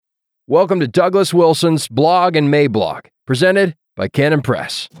Welcome to Douglas Wilson's Blog and Mablog, presented by Canon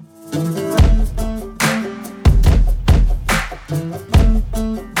Press.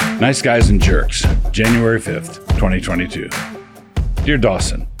 Nice Guys and Jerks, January 5th, 2022. Dear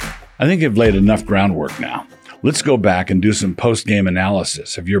Dawson, I think you've laid enough groundwork now. Let's go back and do some post-game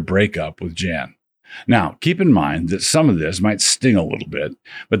analysis of your breakup with Jan. Now, keep in mind that some of this might sting a little bit,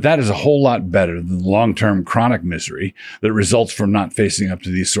 but that is a whole lot better than the long-term chronic misery that results from not facing up to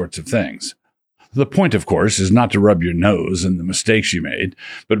these sorts of things. The point, of course, is not to rub your nose in the mistakes you made,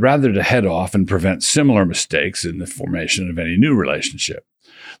 but rather to head off and prevent similar mistakes in the formation of any new relationship.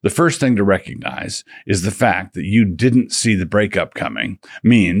 The first thing to recognize is the fact that you didn't see the breakup coming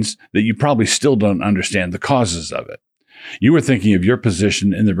means that you probably still don't understand the causes of it. You were thinking of your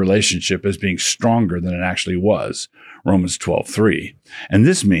position in the relationship as being stronger than it actually was, Romans 12:3. And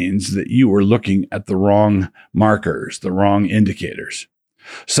this means that you were looking at the wrong markers, the wrong indicators.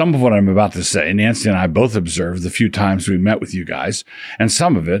 Some of what I'm about to say, Nancy and I both observed the few times we met with you guys, and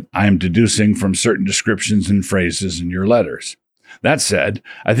some of it I am deducing from certain descriptions and phrases in your letters. That said,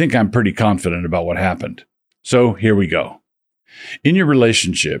 I think I'm pretty confident about what happened. So here we go. In your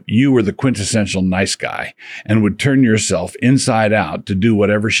relationship, you were the quintessential nice guy and would turn yourself inside out to do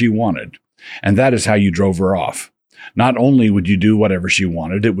whatever she wanted. And that is how you drove her off. Not only would you do whatever she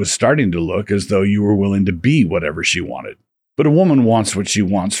wanted, it was starting to look as though you were willing to be whatever she wanted. But a woman wants what she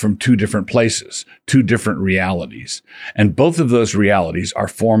wants from two different places, two different realities. And both of those realities are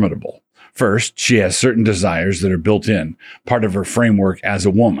formidable. First, she has certain desires that are built in, part of her framework as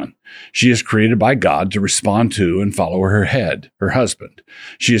a woman. She is created by God to respond to and follow her head, her husband.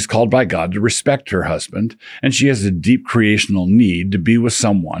 She is called by God to respect her husband, and she has a deep creational need to be with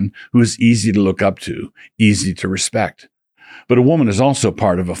someone who is easy to look up to, easy to respect. But a woman is also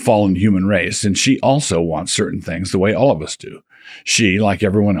part of a fallen human race, and she also wants certain things the way all of us do. She, like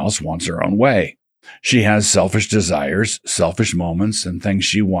everyone else, wants her own way. She has selfish desires, selfish moments, and things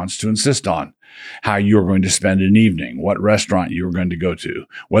she wants to insist on. How you are going to spend an evening, what restaurant you are going to go to,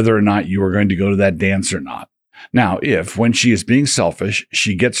 whether or not you are going to go to that dance or not. Now, if, when she is being selfish,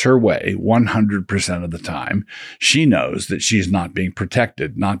 she gets her way 100% of the time, she knows that she is not being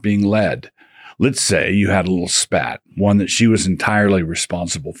protected, not being led. Let's say you had a little spat, one that she was entirely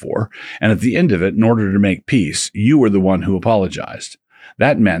responsible for, and at the end of it, in order to make peace, you were the one who apologized.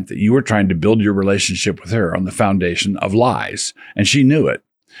 That meant that you were trying to build your relationship with her on the foundation of lies, and she knew it.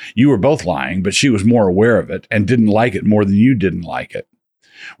 You were both lying, but she was more aware of it and didn't like it more than you didn't like it.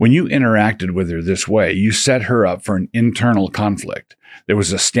 When you interacted with her this way, you set her up for an internal conflict. There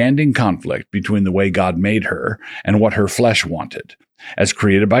was a standing conflict between the way God made her and what her flesh wanted. As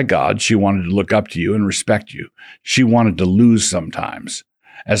created by God, she wanted to look up to you and respect you. She wanted to lose sometimes.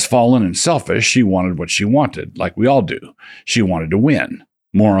 As fallen and selfish, she wanted what she wanted, like we all do. She wanted to win.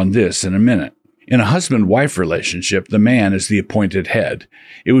 More on this in a minute. In a husband-wife relationship, the man is the appointed head.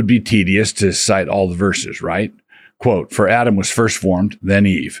 It would be tedious to cite all the verses, right? Quote, "For Adam was first formed, then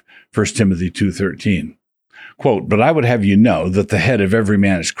Eve." 1 Timothy 2:13. Quote, "But I would have you know that the head of every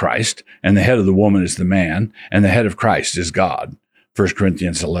man is Christ, and the head of the woman is the man, and the head of Christ is God." 1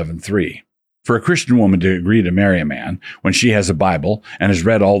 Corinthians 11:3. For a Christian woman to agree to marry a man when she has a Bible and has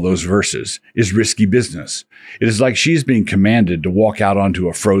read all those verses is risky business. It is like she's being commanded to walk out onto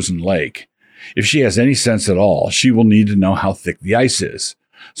a frozen lake. If she has any sense at all, she will need to know how thick the ice is.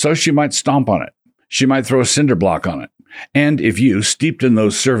 So she might stomp on it. She might throw a cinder block on it. And if you, steeped in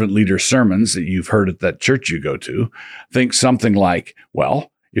those servant leader sermons that you've heard at that church you go to, think something like,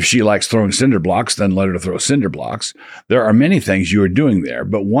 well, if she likes throwing cinder blocks, then let her throw cinder blocks. There are many things you are doing there,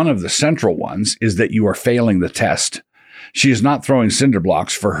 but one of the central ones is that you are failing the test. She is not throwing cinder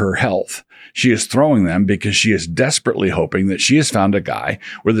blocks for her health. She is throwing them because she is desperately hoping that she has found a guy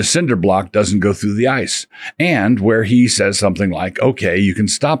where the cinder block doesn't go through the ice, and where he says something like, "Okay, you can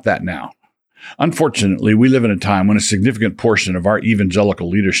stop that now." Unfortunately, we live in a time when a significant portion of our evangelical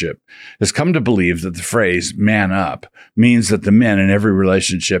leadership has come to believe that the phrase "man up" means that the men in every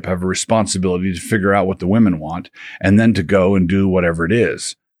relationship have a responsibility to figure out what the women want and then to go and do whatever it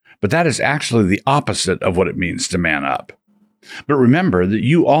is. But that is actually the opposite of what it means to man up. But remember that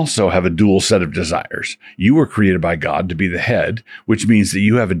you also have a dual set of desires. You were created by God to be the head, which means that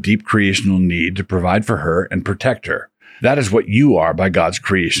you have a deep creational need to provide for her and protect her. That is what you are by God's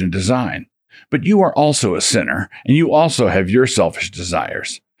creation and design. But you are also a sinner, and you also have your selfish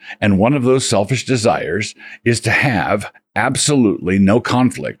desires. And one of those selfish desires is to have absolutely no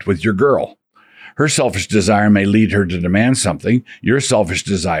conflict with your girl. Her selfish desire may lead her to demand something. Your selfish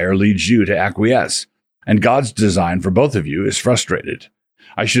desire leads you to acquiesce. And God's design for both of you is frustrated.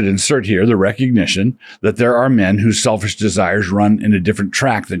 I should insert here the recognition that there are men whose selfish desires run in a different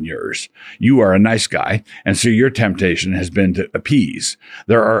track than yours. You are a nice guy, and so your temptation has been to appease.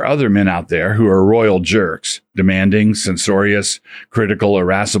 There are other men out there who are royal jerks, demanding, censorious, critical,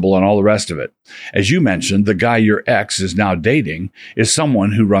 irascible, and all the rest of it. As you mentioned, the guy your ex is now dating is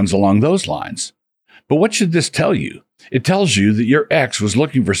someone who runs along those lines. But what should this tell you? It tells you that your ex was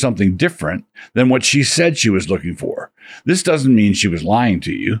looking for something different than what she said she was looking for. This doesn't mean she was lying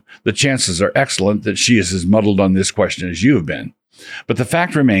to you. The chances are excellent that she is as muddled on this question as you have been. But the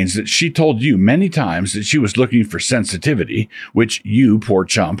fact remains that she told you many times that she was looking for sensitivity, which you, poor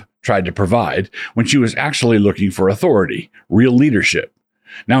chump, tried to provide, when she was actually looking for authority, real leadership.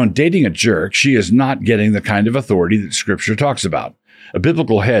 Now, in dating a jerk, she is not getting the kind of authority that Scripture talks about. A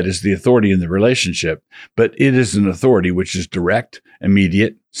biblical head is the authority in the relationship, but it is an authority which is direct,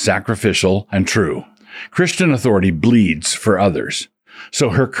 immediate, sacrificial, and true. Christian authority bleeds for others. So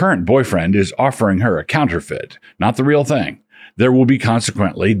her current boyfriend is offering her a counterfeit, not the real thing. There will be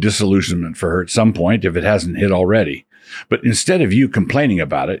consequently disillusionment for her at some point if it hasn't hit already. But instead of you complaining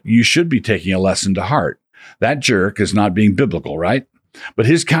about it, you should be taking a lesson to heart. That jerk is not being biblical, right? But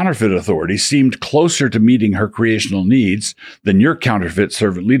his counterfeit authority seemed closer to meeting her creational needs than your counterfeit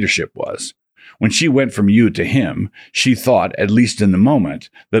servant leadership was. When she went from you to him, she thought, at least in the moment,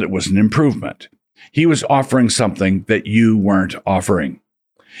 that it was an improvement. He was offering something that you weren't offering.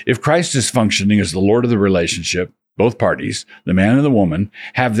 If Christ is functioning as the Lord of the relationship, both parties, the man and the woman,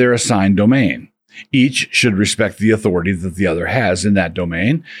 have their assigned domain. Each should respect the authority that the other has in that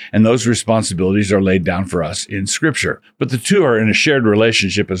domain, and those responsibilities are laid down for us in Scripture. But the two are in a shared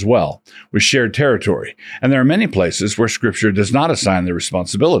relationship as well, with shared territory, and there are many places where Scripture does not assign the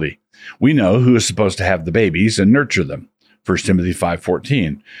responsibility. We know who is supposed to have the babies and nurture them, 1 Timothy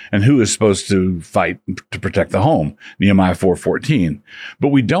 5:14, and who is supposed to fight to protect the home, Nehemiah 4:14. But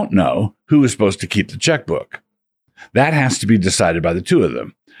we don't know who is supposed to keep the checkbook. That has to be decided by the two of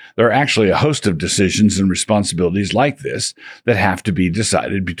them. There are actually a host of decisions and responsibilities like this that have to be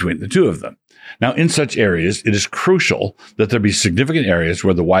decided between the two of them. Now, in such areas, it is crucial that there be significant areas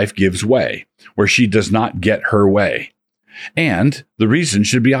where the wife gives way, where she does not get her way. And the reason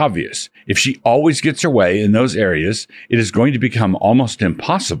should be obvious. If she always gets her way in those areas, it is going to become almost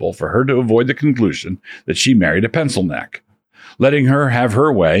impossible for her to avoid the conclusion that she married a pencil neck. Letting her have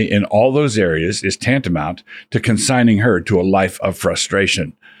her way in all those areas is tantamount to consigning her to a life of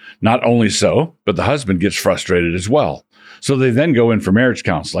frustration. Not only so, but the husband gets frustrated as well. So they then go in for marriage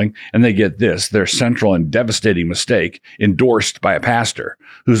counseling, and they get this, their central and devastating mistake, endorsed by a pastor,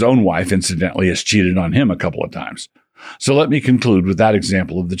 whose own wife, incidentally, has cheated on him a couple of times. So let me conclude with that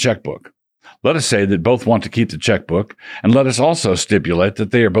example of the checkbook. Let us say that both want to keep the checkbook, and let us also stipulate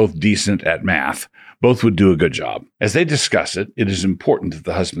that they are both decent at math. Both would do a good job. As they discuss it, it is important that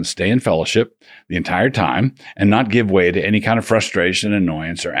the husband stay in fellowship the entire time and not give way to any kind of frustration,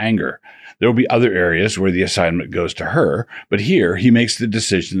 annoyance, or anger. There will be other areas where the assignment goes to her, but here he makes the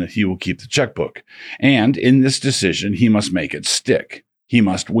decision that he will keep the checkbook. And in this decision, he must make it stick. He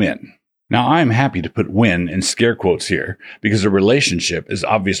must win. Now, I am happy to put win in scare quotes here because a relationship is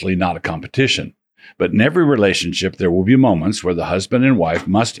obviously not a competition. But in every relationship, there will be moments where the husband and wife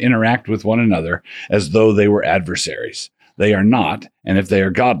must interact with one another as though they were adversaries. They are not, and if they are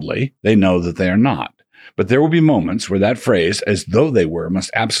godly, they know that they are not. But there will be moments where that phrase, as though they were,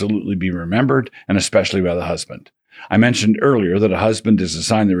 must absolutely be remembered, and especially by the husband. I mentioned earlier that a husband is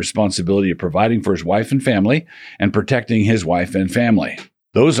assigned the responsibility of providing for his wife and family and protecting his wife and family.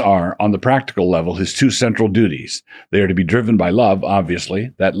 Those are, on the practical level, his two central duties. They are to be driven by love,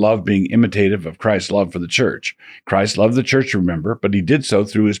 obviously, that love being imitative of Christ's love for the church. Christ loved the church, remember, but he did so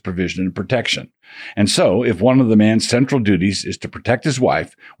through his provision and protection. And so, if one of the man's central duties is to protect his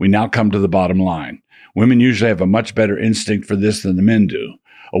wife, we now come to the bottom line. Women usually have a much better instinct for this than the men do.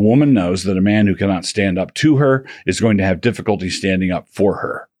 A woman knows that a man who cannot stand up to her is going to have difficulty standing up for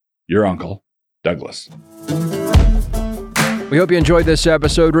her. Your uncle, Douglas. We hope you enjoyed this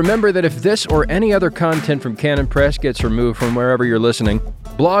episode. Remember that if this or any other content from Canon Press gets removed from wherever you're listening,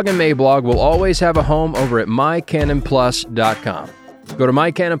 Blog and Mablog will always have a home over at mycanonplus.com. Go to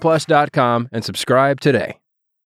mycanonplus.com and subscribe today.